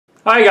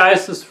Hi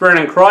guys, this is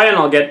Vernon Croy and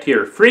I'll get to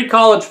your free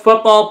college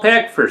football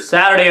pick for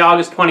Saturday,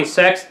 August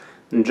 26th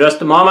in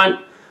just a moment.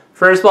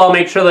 First of all,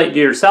 make sure that you do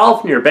yourself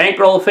and your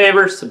bankroll a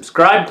favor.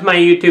 Subscribe to my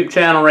YouTube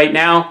channel right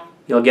now.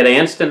 You'll get an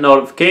instant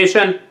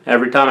notification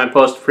every time I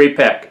post a free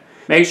pick.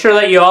 Make sure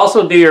that you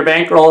also do your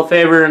bankroll a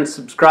favor and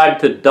subscribe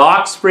to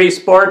Doc's Free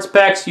Sports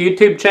Picks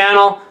YouTube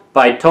channel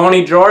by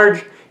Tony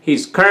George.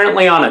 He's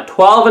currently on a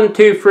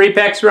 12-2 free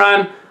picks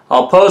run.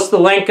 I'll post the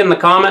link in the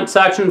comment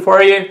section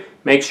for you.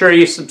 Make sure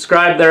you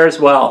subscribe there as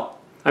well.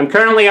 I'm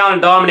currently on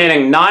a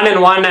dominating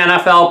 9-1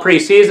 NFL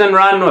preseason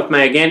run with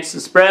my against the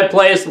spread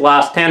plays, the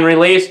last 10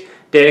 released,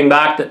 dating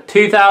back to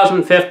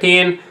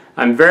 2015.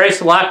 I'm very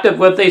selective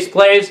with these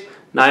plays,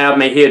 and I have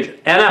my huge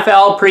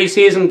NFL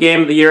preseason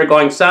game of the year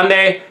going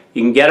Sunday.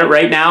 You can get it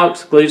right now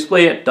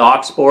exclusively at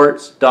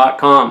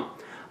DocSports.com.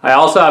 I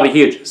also have a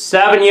huge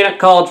 7-unit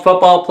college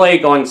football play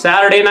going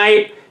Saturday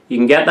night. You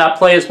can get that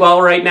play as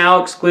well right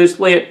now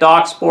exclusively at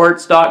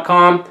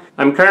DocSports.com.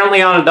 I'm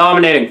currently on a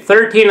dominating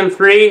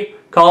 13-3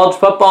 college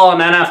football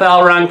and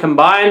NFL run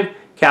combined,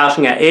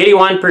 cashing at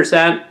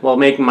 81% while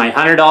making my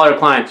 $100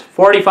 clients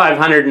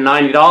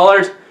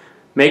 $4,590.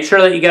 Make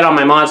sure that you get on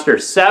my monster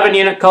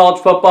 7-unit college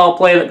football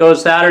play that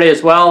goes Saturday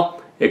as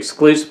well,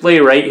 exclusively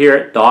right here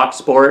at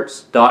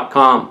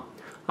DocSports.com.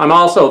 I'm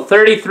also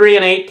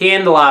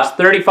 33-18 the last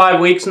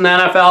 35 weeks in the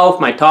NFL with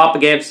my top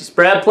against the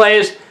spread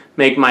plays,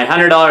 making my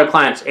 $100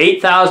 clients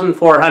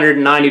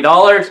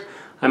 $8,490.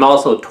 I'm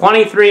also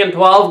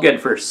 23-12, good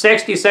for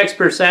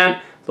 66%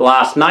 the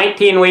last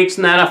 19 weeks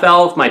in the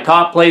NFL with my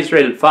top plays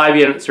rated 5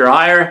 units or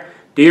higher.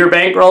 Do your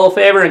bankroll a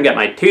favor and get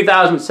my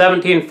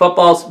 2017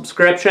 football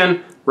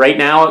subscription right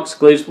now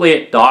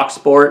exclusively at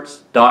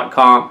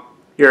DocSports.com.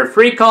 Your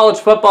free college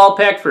football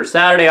pick for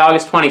Saturday,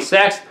 August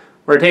 26th.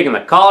 We're taking the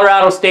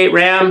Colorado State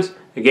Rams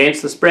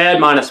against the spread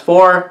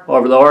 -4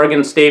 over the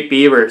Oregon State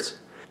Beavers.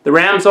 The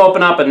Rams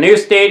open up a new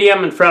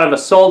stadium in front of a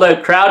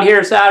sold-out crowd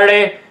here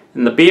Saturday,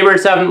 and the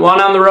Beavers haven't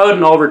won on the road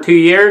in over 2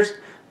 years.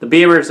 The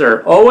Beavers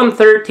are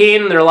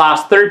 0-13 in their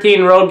last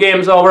 13 road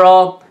games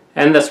overall,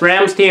 and this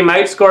Rams team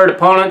outscored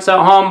opponents at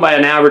home by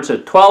an average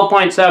of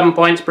 12.7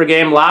 points per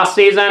game last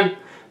season.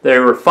 They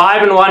were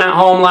 5-1 at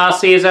home last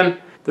season.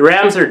 The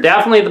Rams are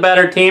definitely the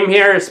better team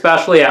here,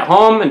 especially at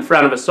home in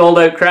front of a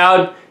sold-out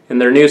crowd in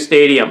their new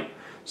stadium.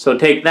 So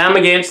take them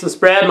against the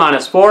spread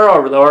 -4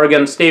 over the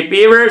Oregon State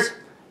Beavers.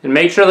 And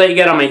make sure that you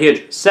get on my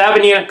huge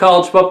 7-unit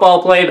college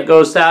football play that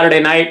goes Saturday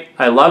night.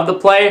 I love the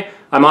play.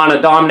 I'm on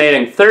a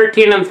dominating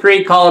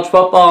 13-3 college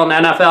football and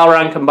NFL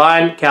run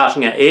combined,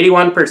 cashing at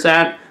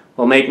 81%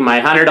 while making my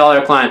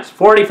 $100 clients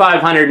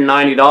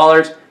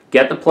 $4,590.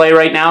 Get the play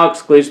right now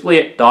exclusively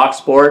at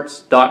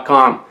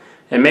DocSports.com.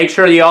 And make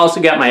sure you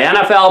also get my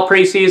NFL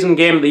preseason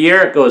game of the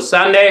year. It goes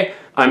Sunday.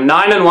 I'm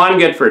 9-1,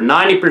 good for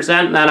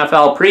 90% in the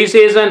NFL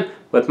preseason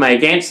with my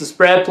against the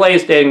spread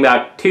plays dating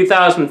back to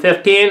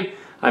 2015.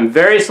 I'm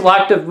very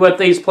selective with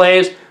these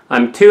plays.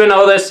 I'm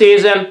 2-0 this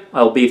season.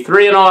 I'll be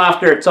 3-0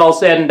 after it's all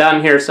said and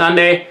done here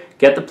Sunday.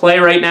 Get the play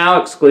right now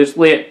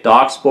exclusively at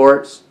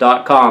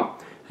DocSports.com.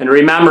 And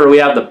remember, we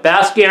have the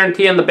best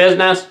guarantee in the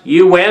business.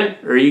 You win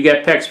or you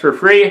get picks for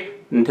free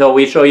until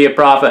we show you a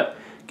profit.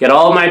 Get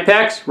all of my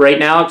picks right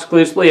now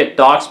exclusively at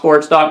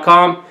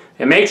DocSports.com.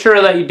 And make sure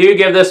that you do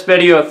give this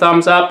video a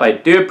thumbs up. I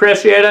do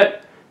appreciate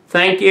it.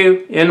 Thank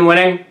you. In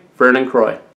winning, Vernon Croy.